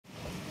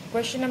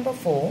Question number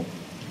 4.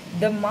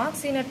 The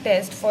marks in a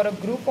test for a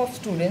group of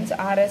students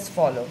are as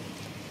follow.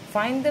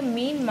 Find the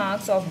mean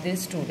marks of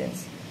these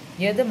students.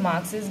 Here the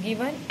marks is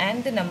given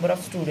and the number of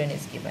students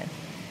is given.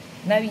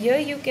 Now here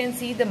you can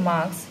see the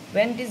marks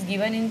when it is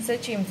given in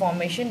such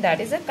information,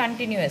 that is a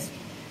continuous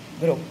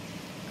group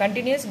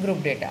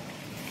data.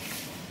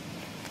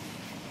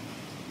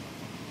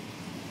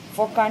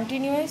 For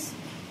continuous,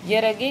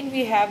 here again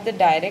we have the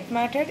direct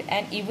method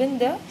and even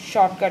the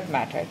shortcut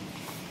method.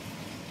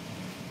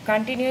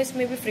 Continuous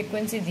में भी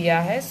frequency दिया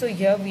है, so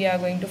here we are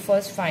going to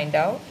first find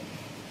out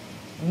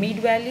mid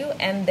value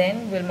and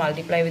then we'll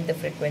multiply with the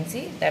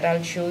frequency. That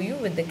I'll show you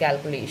with the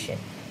calculation.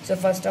 So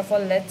first of all,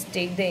 let's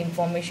take the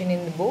information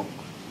in the book.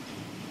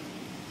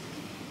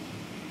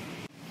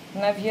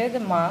 Now here the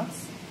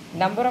marks,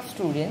 number of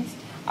students,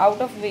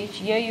 out of which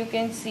here you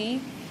can see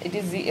it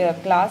is a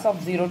class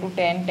of 0 to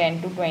 10,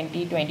 10 to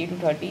 20, 20 to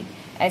 30.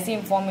 ऐसी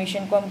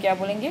information को हम क्या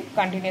बोलेंगे?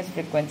 Continuous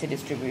frequency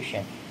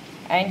distribution.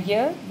 And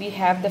here we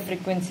have the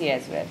frequency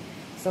as well.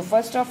 So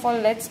first of all,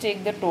 let's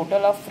take the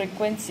total of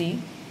frequency,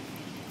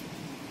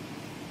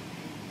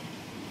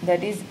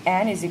 that is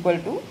n is equal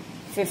to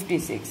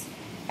 56.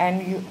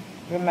 And you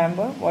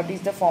remember what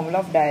is the formula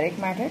of direct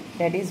method,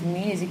 that is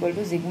mean is equal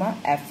to sigma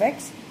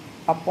fx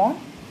upon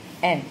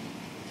n.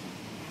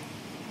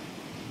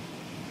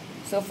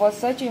 So for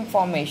such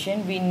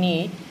information we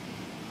need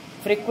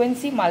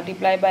frequency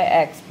multiplied by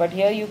x, but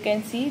here you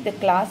can see the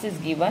class is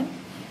given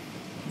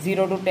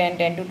 0 to 10,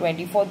 10 to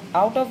 24.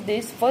 Out of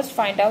this, first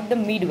find out the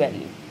mid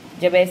value.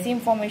 जब ऐसी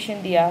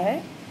information दिया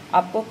है,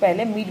 आपको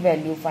पहले mid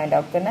value find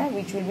out करना है,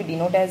 which will be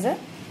denoted as a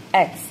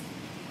x.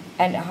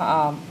 And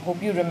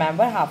hope you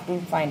remember how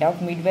to find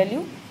out mid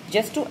value.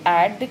 Just to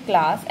add the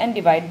class and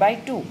divide by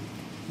 2.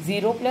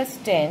 0 plus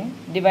 10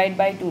 divide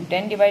by 2.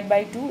 10 divide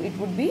by 2, it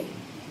would be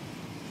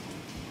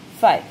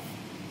 5.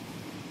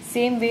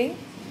 Same way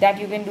that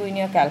you can do in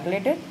your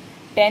calculator.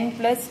 10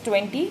 plus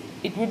 20,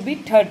 it would be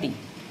 30.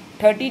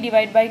 30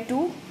 divided by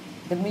 2,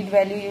 the mid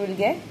value you will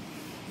get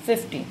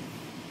 50.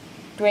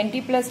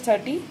 20 plus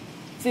 30,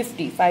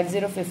 50.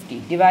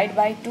 50. Divide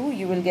by 2,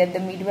 you will get the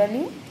mid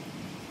value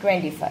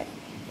 25.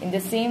 In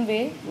the same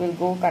way, we will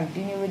go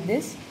continue with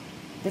this.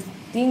 This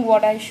thing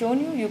what I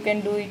shown you, you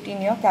can do it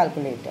in your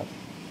calculator.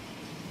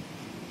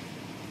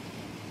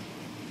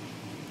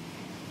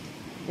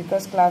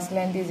 Because class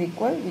length is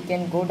equal, we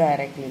can go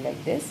directly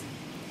like this.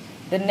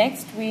 The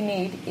next we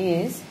need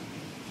is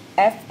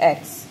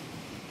fx.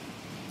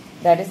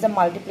 That is the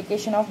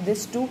multiplication of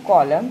this two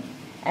column,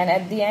 and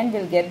at the end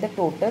we'll get the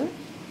total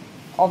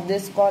of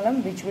this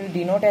column, which will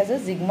denote as a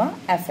sigma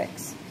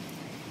fx.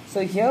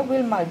 So here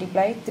we'll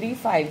multiply 3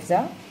 5s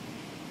are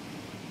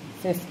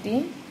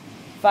 15,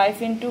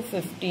 5 into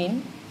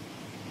 15,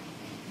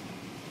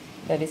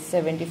 that is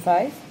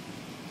 75,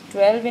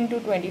 12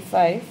 into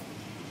 25,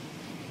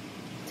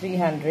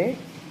 300,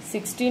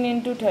 16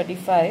 into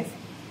 35,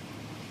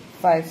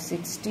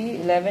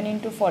 560, 11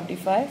 into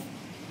 45,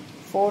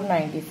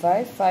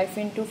 495, 5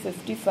 into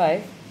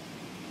 55,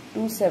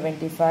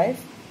 275,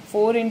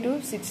 4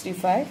 into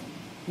 65,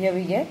 here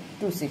we get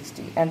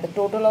 260, and the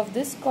total of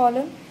this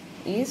column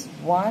is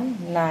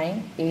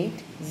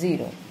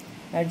 1980.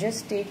 Now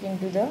just take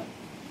into the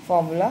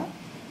formula,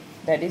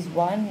 that is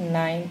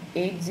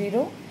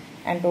 1980,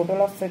 and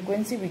total of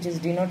frequency, which is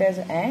denoted as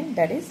n,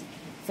 that is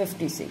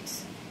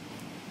 56.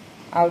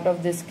 Out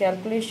of this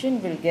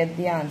calculation we'll get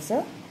the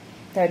answer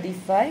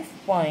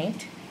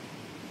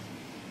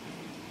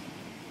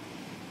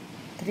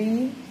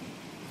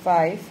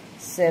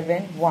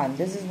 35.3571.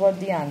 This is what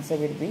the answer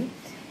will be.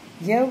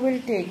 Here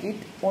we'll take it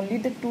only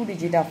the 2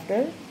 digit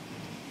after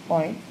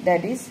point,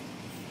 that is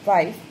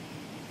 5.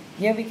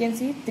 Here we can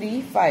see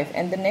 3, 5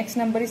 and the next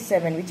number is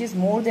 7, which is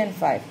more than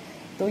 5.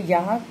 तो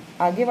यहाँ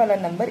आगे वाला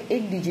number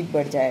एक digit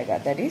बढ़ जाएगा,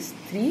 that is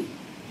 3,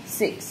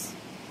 6.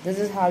 This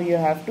is how you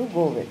have to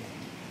go with.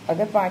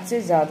 अगर 5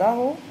 से ज़्यादा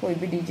हो कोई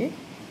भी digit,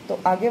 तो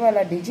आगे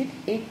वाला digit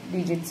एक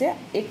digit से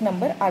एक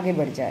number आगे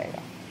बढ़ जाएगा.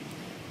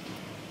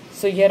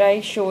 So here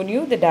I shown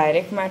you the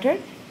direct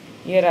method.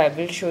 Here I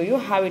will show you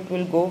how it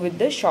will go with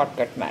the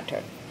shortcut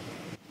method.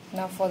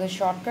 Now for the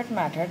shortcut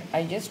method,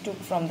 I just took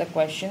from the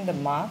question the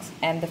marks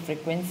and the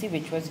frequency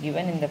which was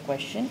given in the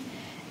question,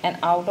 and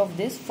out of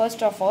this,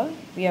 first of all,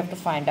 we have to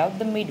find out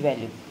the mid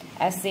value,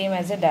 as same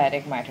as a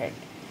direct method.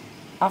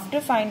 After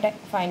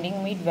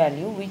finding mid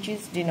value, which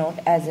is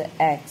denoted as a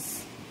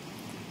x,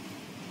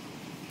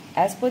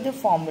 as per the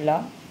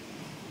formula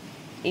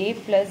a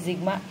plus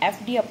sigma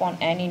fd upon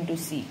n into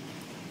c.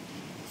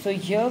 So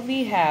here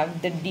we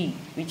have the d,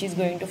 which is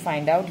going to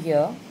find out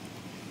here.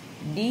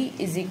 D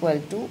is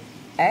equal to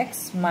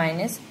x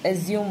minus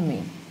assume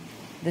mean,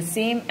 the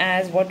same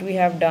as what we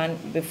have done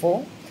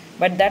before,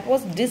 but that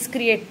was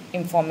discrete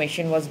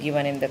information was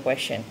given in the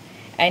question.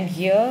 And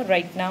here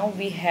right now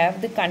we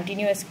have the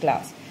continuous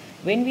class.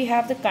 When we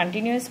have the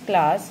continuous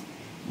class,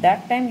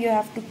 that time you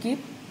have to keep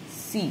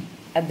c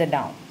at the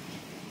down.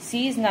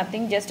 C is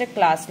nothing, just a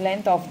class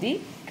length of the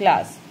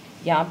class.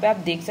 यहाँ पे आप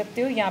देख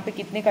सकते हो यहाँ पे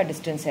कितने का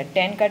डिस्टेंस है,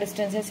 10 का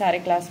डिस्टेंस है सारे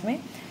क्लास में.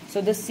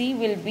 So the C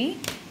will be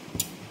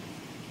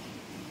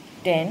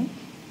 10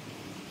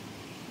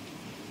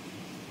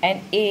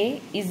 and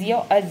A is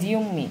your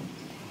assumed mean.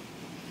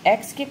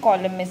 X के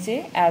कॉलम में से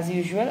एज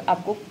यूजुअल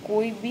आपको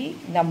कोई भी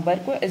नंबर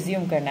को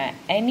एज्यूम करना है.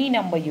 Any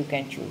number you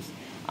can choose.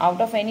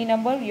 Out of any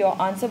number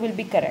your answer will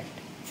be correct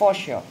for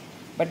sure.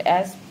 But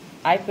as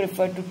I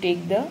prefer to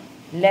take the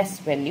less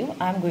value,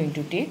 I am going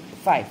to take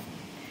 5.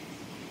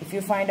 If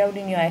you find out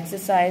in your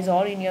exercise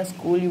or in your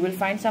school, you will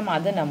find some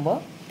other number.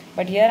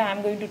 But here I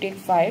am going to take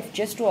 5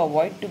 just to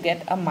avoid to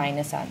get a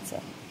minus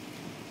answer.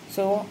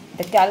 So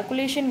the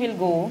calculation will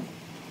go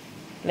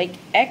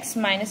like x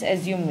minus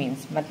assume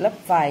means.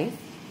 मतलब 5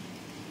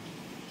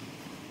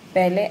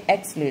 पहले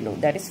x ले लो,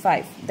 that is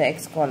 5. The x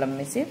column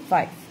में से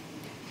 5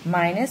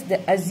 minus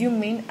the assume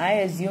mean. I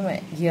assume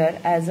here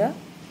as a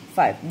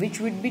 5, which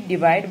would be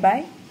divided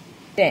by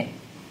 10.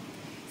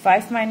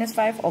 5 minus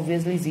 5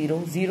 obviously 0.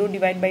 0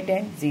 divided by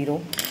 10 0.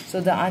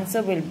 So the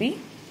answer will be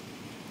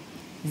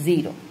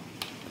 0.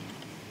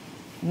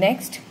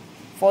 Next,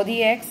 for the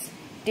x,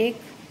 take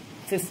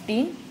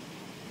 15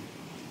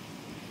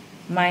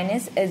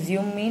 minus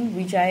assume mean,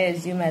 which I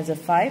assume as a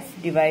 5,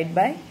 divided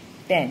by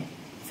 10.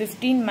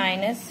 15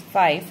 minus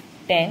 5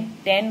 10.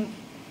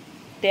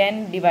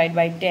 10 divided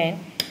by 10.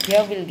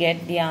 Here we'll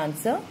get the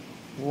answer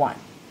 1.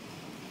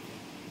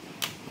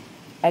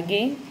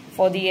 Again,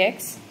 for the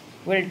x,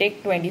 we'll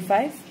take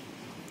 25.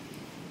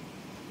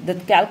 The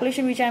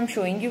calculation which I am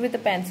showing you with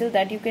the pencil,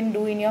 that you can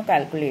do in your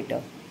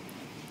calculator.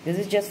 This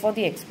is just for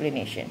the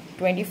explanation.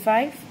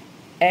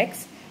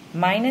 25x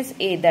minus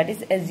a, that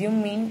is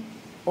assume mean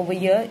over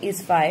here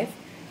is 5,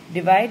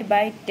 divide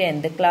by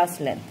 10, the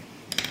class length.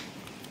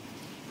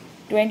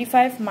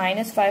 25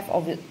 minus 5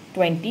 of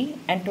 20,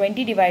 and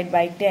 20 divided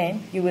by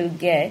 10, you will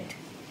get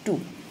 2.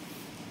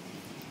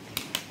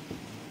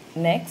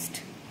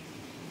 Next,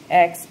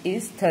 x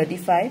is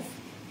 35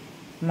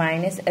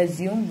 minus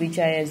assume, which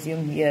I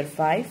assume here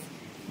 5,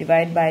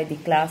 divide by the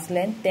class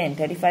length 10.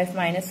 35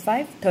 minus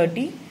 5,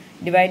 30,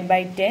 divide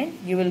by 10,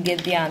 you will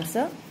get the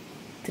answer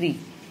 3.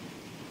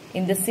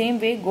 In the same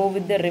way, go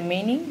with the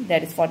remaining,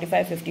 that is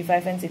 45,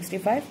 55 and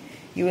 65.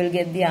 You will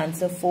get the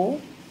answer 4,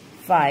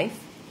 5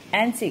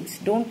 and 6.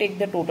 Don't take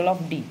the total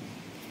of D.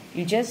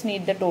 You just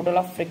need the total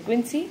of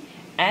frequency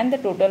and the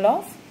total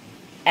of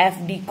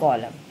FD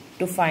column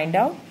to find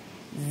out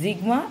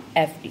sigma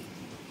FD.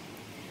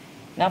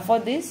 Now for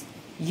this,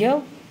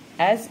 here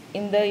as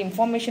in the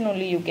information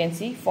only you can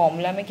see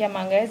formula में क्या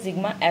मांगा है,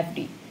 sigma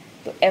FD.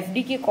 तो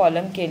FD के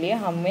column के लिए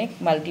हमें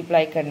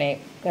multiply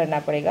करना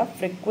पड़ेगा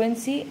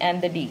frequency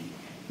and the D.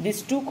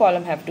 These two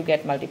column have to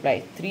get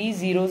multiplied. 3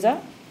 zeros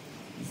are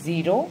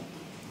 0,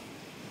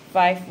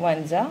 5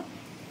 ones are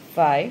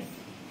 5,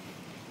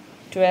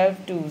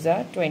 12 twos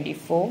are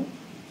 24,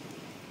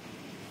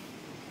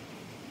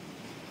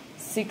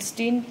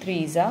 16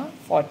 threes are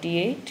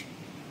 48,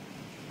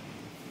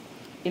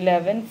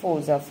 11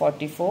 fours are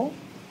 44,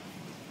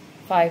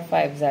 5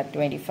 fives are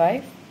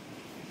 25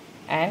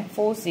 and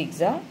 4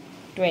 sixes are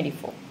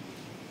 24.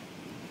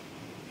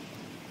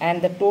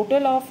 And the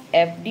total of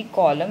FD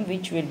column,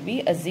 which will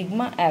be a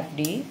sigma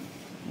FD,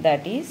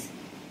 that is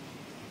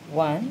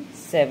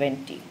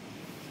 170.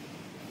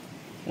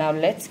 Now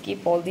let's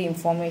keep all the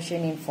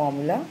information in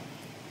formula.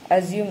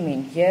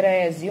 Assuming, here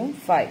I assume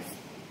 5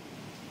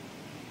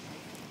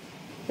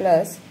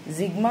 plus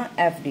sigma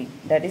FD,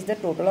 that is the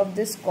total of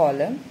this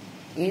column,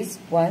 is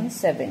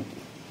 170,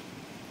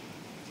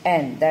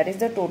 and that is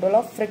the total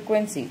of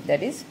frequency,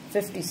 that is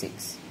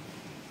 56,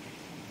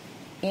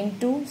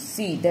 into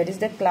C, that is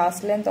the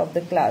class length of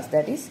the class,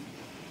 that is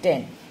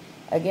 10.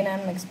 Again I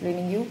am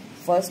explaining you,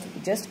 first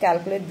just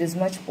calculate this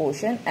much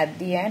portion, at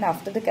the end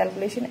after the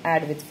calculation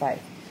add with 5.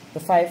 The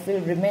 5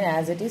 will remain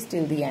as it is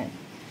till the end.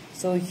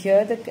 So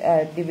here the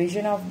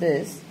division of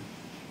this,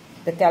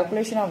 the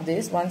calculation of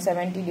this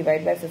 170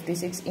 divided by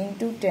 56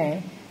 into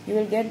 10, you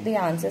will get the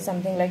answer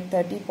something like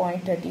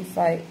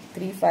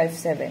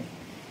 30.357.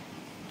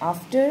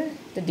 After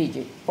the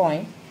digit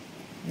point,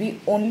 we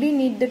only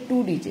need the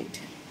 2 digit.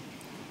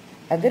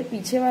 अगर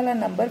पीछे वाला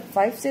number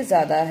 5 से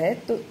ज़्यादा है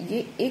तो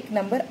ये एक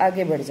number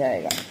आगे बढ़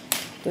जाएगा.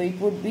 तो it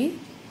would be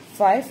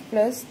 5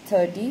 plus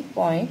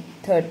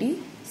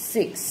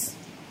 30.36.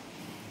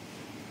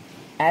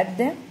 Add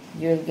them,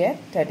 you will get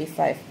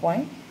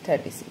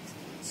 35.36.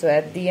 So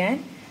at the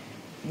end,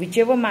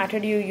 whichever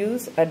method you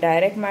use, a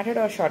direct method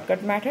or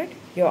shortcut method,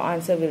 your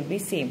answer will be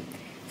same.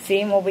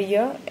 Same over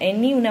here,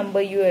 any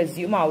number you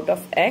assume out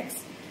of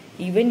x,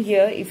 even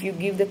here if you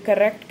give the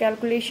correct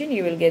calculation,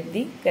 you will get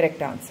the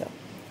correct answer.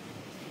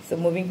 So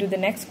moving to the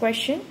next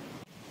question.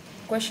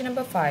 Question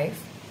number 5.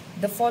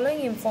 The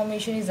following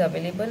information is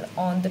available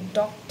on the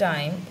talk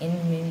time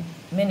in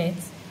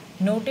minutes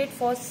noted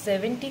for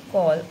 70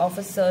 call of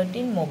a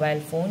certain mobile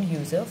phone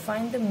user.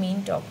 Find the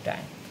mean talk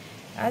time.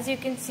 As you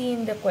can see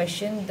in the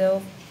question,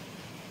 the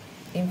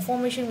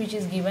information which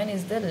is given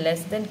is the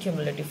less than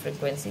cumulative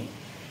frequency,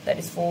 that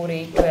is 4,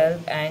 8,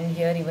 12, and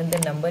here even the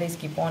number is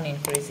keep on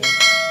increasing.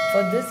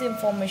 For this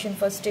information,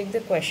 first take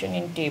the question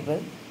in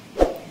table,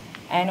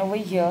 and over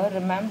here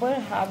remember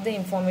half the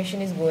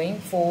information is going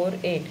 4,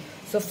 8.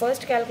 So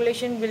first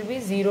calculation will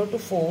be 0 to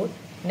 4,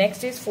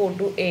 Next is 4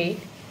 to 8,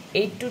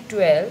 8 to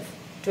 12,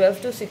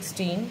 12 to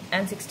 16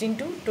 and 16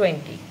 to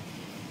 20.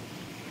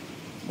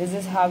 This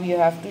is how you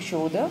have to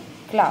show the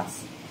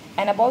class.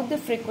 And about the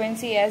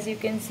frequency, as you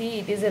can see,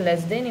 it is a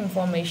less than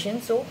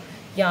information. So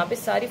यहाँ पे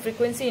सारी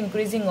frequency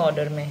increasing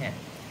order में है.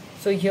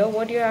 So here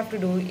what you have to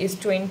do is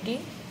 20,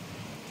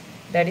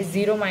 that is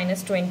 0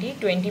 minus 20,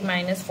 20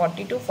 minus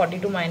 42,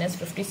 42 minus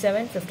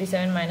 57,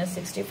 57 minus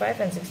 65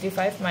 and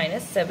 65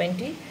 minus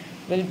 70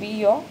 will be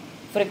your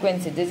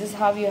frequency. This is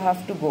how you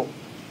have to go.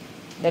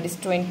 That is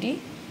 20,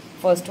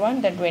 first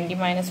one, then 20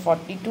 minus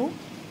 42,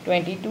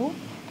 22,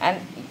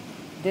 and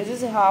this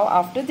is how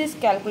after this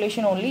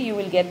calculation only you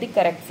will get the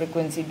correct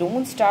frequency.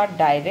 Don't start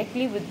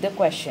directly with the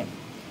question.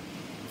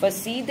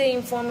 First see the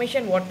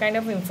information, what kind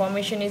of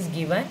information is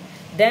given,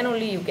 then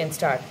only you can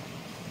start.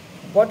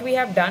 What we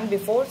have done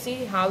before,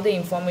 see how the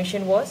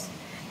information was,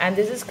 and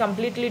this is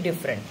completely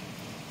different.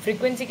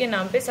 Frequency के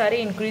नाम पे सारे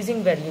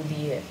increasing value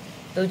दिए है.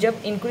 तो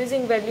जब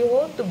increasing value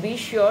हो तो be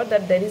sure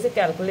that there is a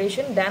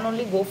calculation, then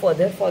only go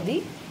further for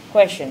the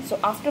question. So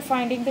after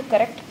finding the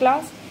correct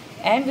class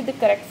and with the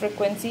correct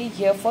frequency,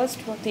 here first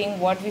thing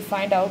what we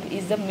find out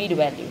is the mid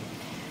value.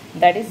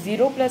 That is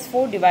 0 plus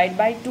 4 divided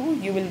by 2,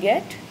 you will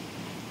get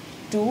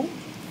 2.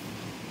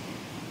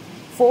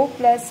 4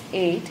 plus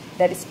 8,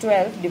 that is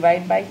 12,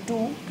 divided by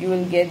 2, you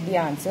will get the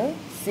answer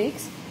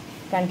 6.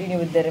 Continue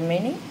with the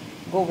remaining.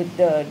 Go with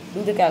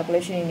do the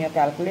calculation in your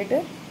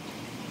calculator.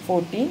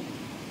 14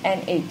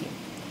 and 18.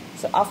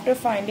 So after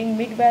finding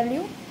mid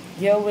value,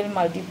 here we'll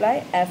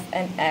multiply f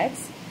and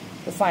x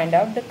to find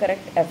out the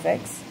correct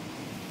fx.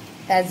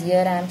 As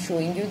here I am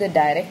showing you the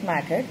direct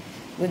method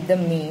with the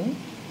mean,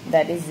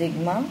 that is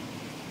sigma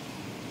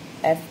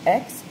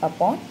fx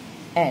upon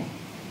n.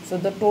 So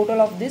the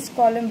total of this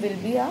column will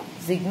be a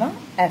sigma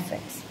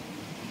fx.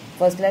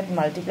 First let's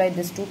multiply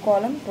this two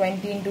column.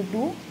 20 into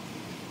 2,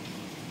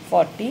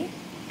 40,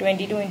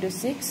 22 into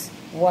 6,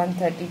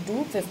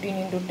 132, 15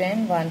 into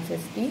 10,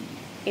 150,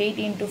 8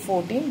 into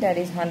 14, that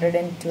is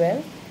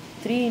 112,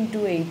 3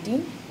 into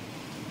 18,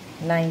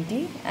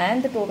 90,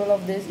 and the total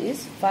of this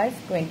is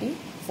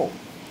 524.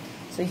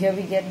 So here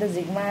we get the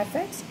sigma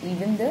fx,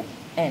 even the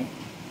n.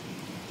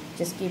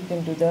 Just keep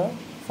into the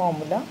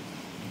formula.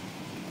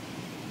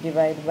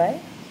 Divide by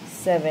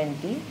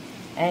 70,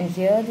 and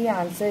here the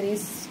answer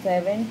is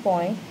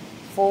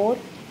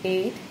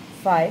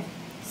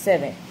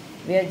 7.4857.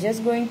 We are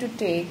just going to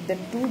take the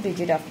 2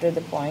 digit after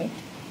the point,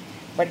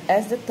 but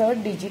as the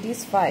third digit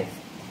is 5,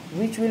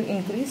 which will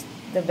increase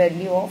the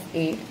value of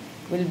 8,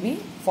 will be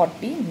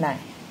 49.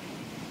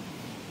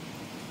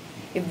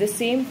 If the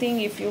same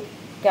thing, if you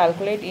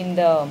calculate in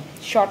the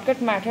shortcut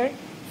method,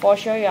 for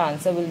sure your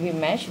answer will be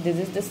matched. This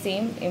is the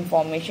same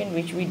information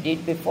which we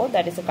did before,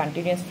 that is a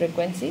continuous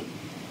frequency.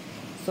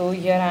 So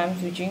here I am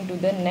switching to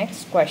the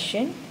next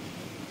question.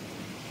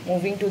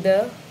 Moving to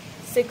the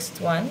sixth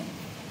one.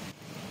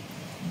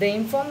 The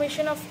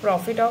information of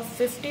profit of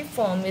 50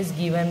 firm is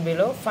given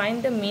below.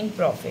 Find the mean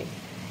profit.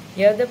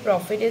 Here the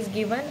profit is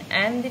given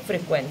and the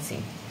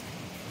frequency.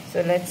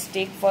 So let's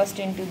take first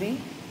into the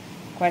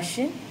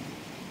question.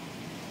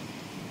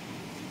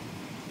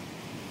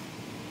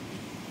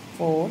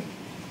 4,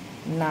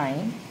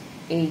 9,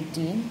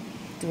 18,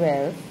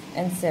 12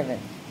 and 7.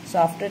 So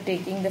after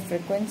taking the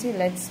frequency,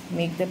 let's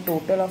make the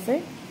total of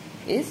it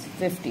is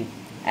 50.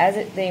 As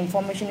the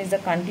information is a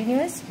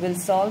continuous, we'll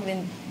solve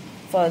in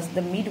first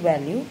the mid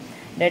value,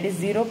 that is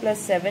 0 plus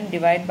 7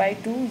 divided by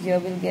 2. Here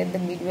we'll get the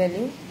mid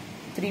value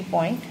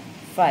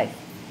 3.5.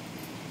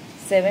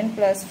 7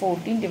 plus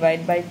 14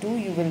 divided by 2,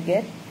 you will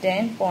get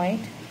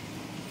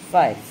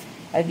 10.5.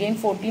 Again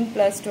 14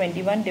 plus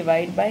 21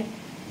 divided by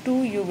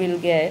 2, you will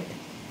get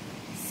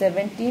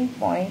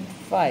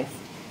 17.5,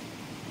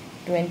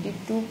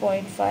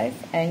 22.5,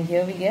 and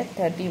here we get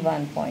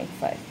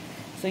 31.5.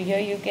 So here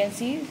you can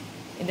see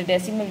in the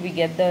decimal we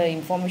get the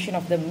information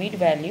of the mid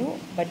value,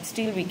 but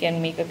still we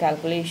can make a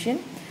calculation.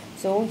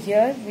 So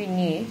here we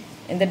need,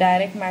 in the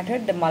direct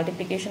method, the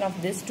multiplication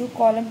of this two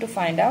column to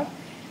find out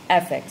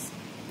fx.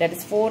 That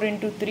is 4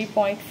 into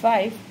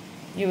 3.5,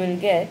 you will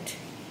get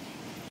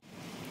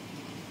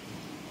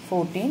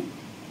 14.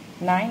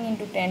 9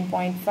 into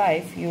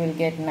 10.5, you will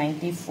get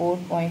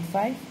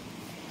 94.5.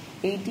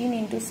 18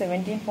 into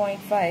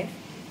 17.5,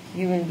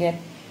 you will get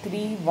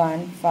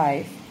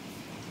 315.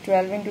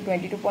 12 into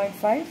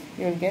 22.5,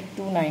 you will get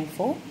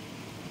 294.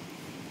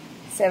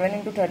 7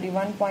 into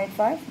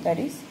 31.5, that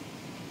is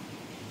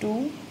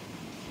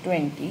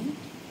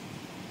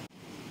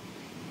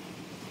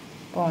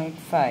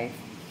 220.5.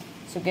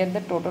 So get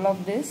the total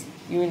of this,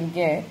 you will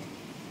get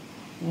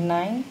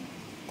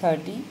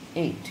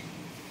 938.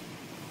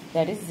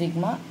 That is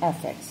sigma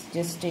fx.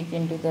 Just take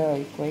into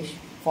the equation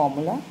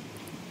formula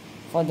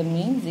for the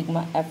mean,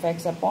 sigma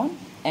fx upon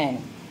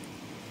n.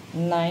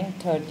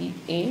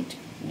 938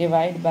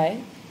 divided by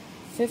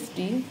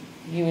 50,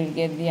 you will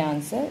get the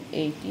answer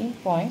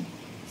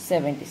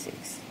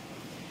 18.76.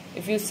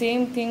 If you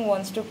same thing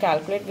wants to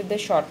calculate with the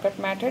shortcut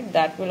method,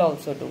 that will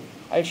also do.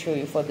 I'll show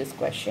you for this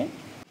question.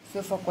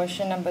 So for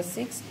question number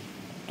 6,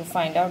 to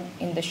find out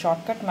in the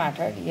shortcut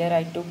method, here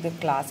I took the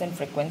class and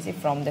frequency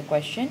from the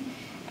question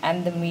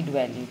and the mid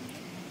value.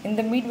 In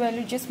the mid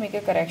value, just make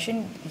a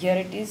correction. Here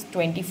it is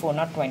 24,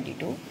 not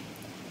 22.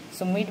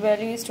 So mid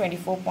value is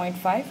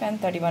 24.5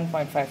 and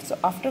 31.5. So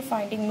after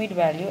finding mid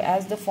value,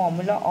 as the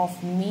formula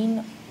of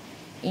mean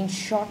in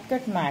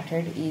shortcut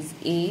method is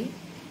A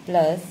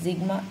plus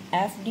sigma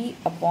FD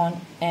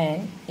upon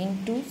N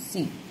into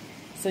C.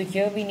 So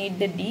here we need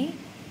the D.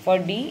 For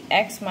D,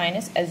 X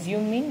minus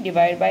assume mean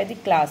divided by the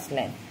class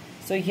length.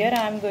 So here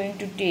I am going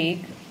to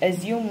take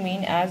assume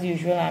mean as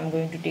usual. I am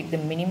going to take the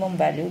minimum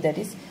value, that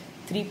is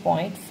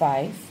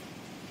 3.5.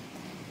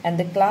 And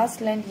the class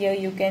length, here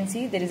you can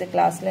see there is a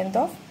class length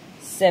of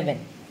 7.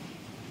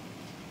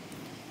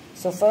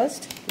 So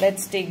first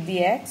let's take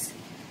the X,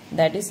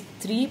 that is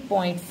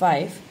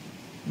 3.5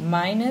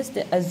 minus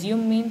the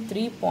assume mean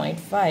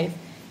 3.5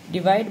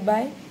 divided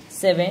by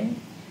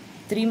 7.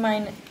 3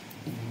 minus,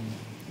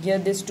 here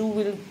this 2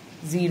 will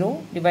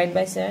 0, divide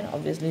by 7,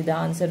 obviously the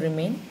answer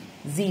remain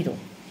 0.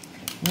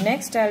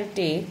 Next I'll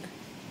take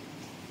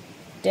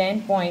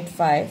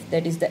 10.5,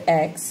 that is the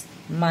X,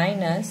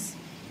 minus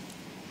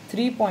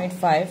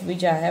 3.5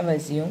 which I have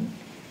assumed,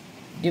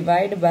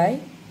 divide by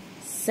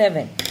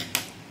 7.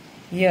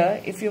 Here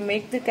if you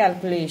make the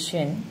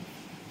calculation,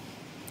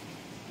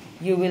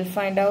 you will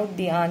find out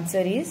the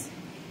answer is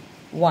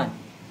 1.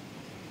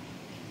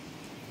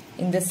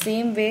 In the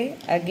same way,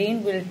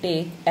 again we'll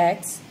take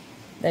X,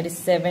 that is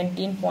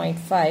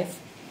 17.5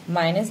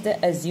 minus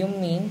the assumed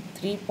mean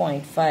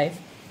 3.5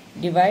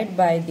 divide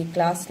by the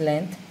class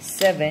length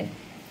 7.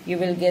 You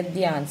will get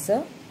the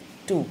answer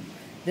 2.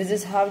 This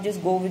is how,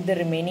 just go with the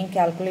remaining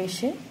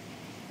calculation.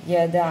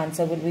 Here the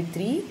answer will be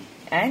 3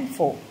 and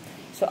 4.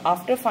 So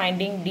after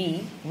finding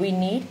D, we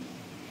need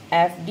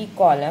FD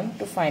column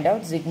to find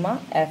out sigma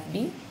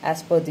FD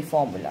as per the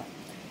formula.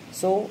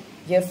 So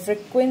your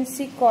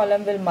frequency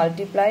column will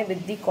multiply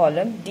with the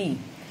column D.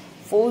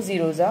 4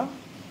 zeros are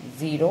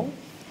 0,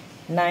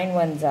 9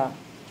 ones are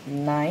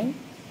 9,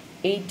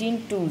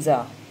 18 twos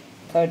are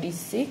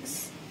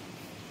 36,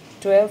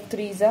 12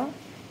 threes are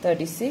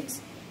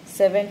 36,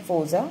 7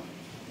 fours are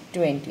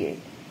 28.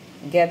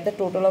 Get the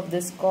total of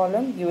this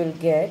column, you will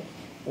get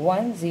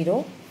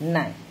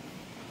 109.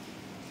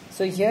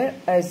 So here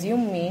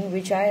assume mean,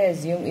 which I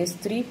assume is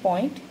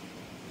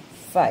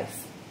 3.5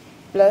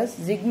 plus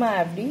sigma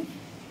FD,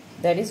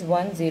 that is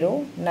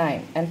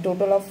 109, and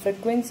total of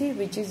frequency,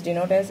 which is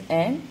denoted as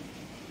N,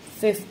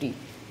 50,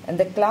 and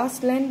the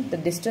class length, the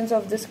distance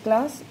of this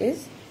class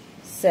is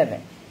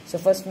 7. So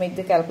first make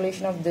the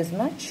calculation of this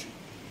much,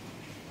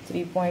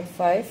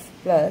 3.5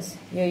 plus,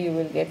 here you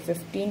will get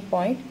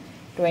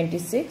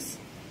 15.26,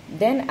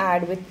 then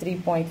add with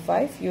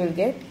 3.5, you will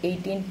get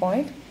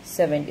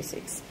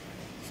 18.76.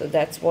 So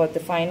that's what the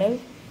final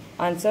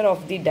answer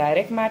of the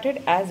direct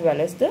method as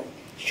well as the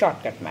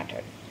shortcut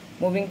method.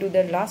 Moving to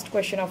the last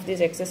question of this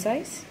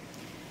exercise,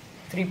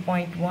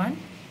 3.1.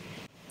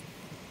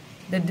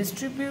 The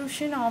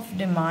distribution of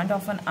demand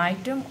of an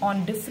item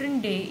on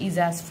different day is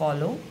as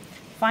follow.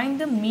 Find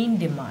the mean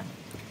demand.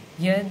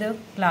 Here the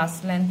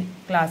class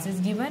is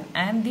given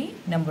and the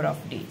number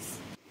of days.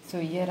 So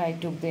here I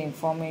took the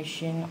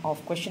information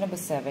of question number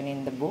 7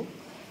 in the book.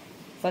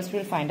 First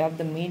we'll find out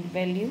the mean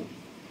value,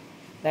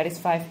 that is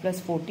 5 plus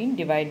 14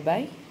 divided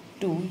by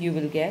 2, you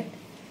will get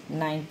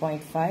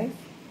 9.5.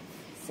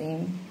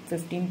 Same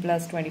 15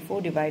 plus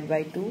 24 divided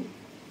by 2,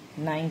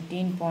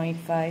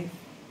 19.5.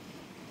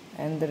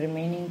 And the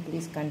remaining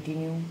please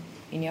continue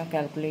in your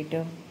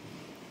calculator.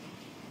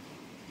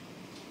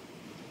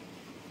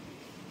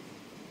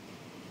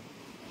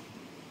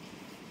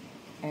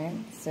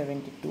 And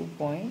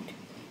 72.0.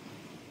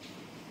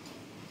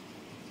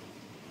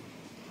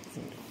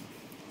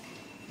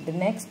 The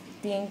next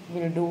thing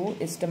we'll do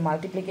is the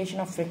multiplication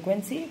of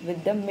frequency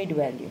with the mid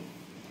value.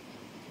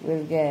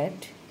 We'll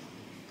get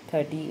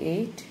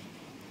 38,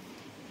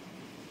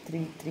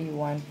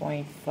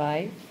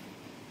 331.5,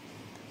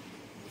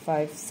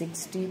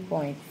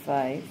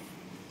 560.5,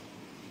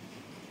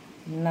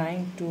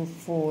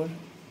 924,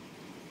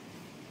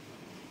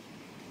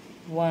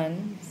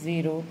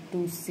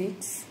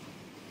 1026,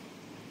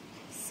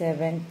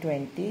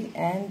 720,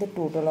 and the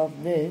total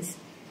of this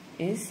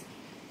is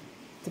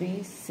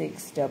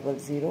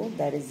 3600,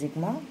 that is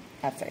sigma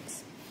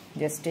fx.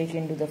 Just take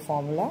into the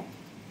formula,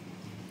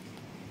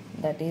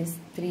 that is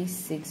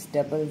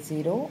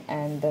 3600,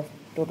 and the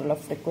total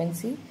of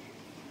frequency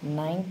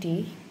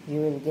 90,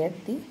 you will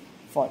get the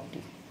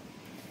 40.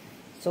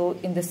 So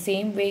in the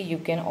same way you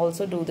can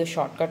also do the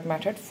shortcut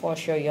method. For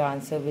sure your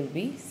answer will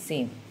be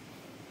same.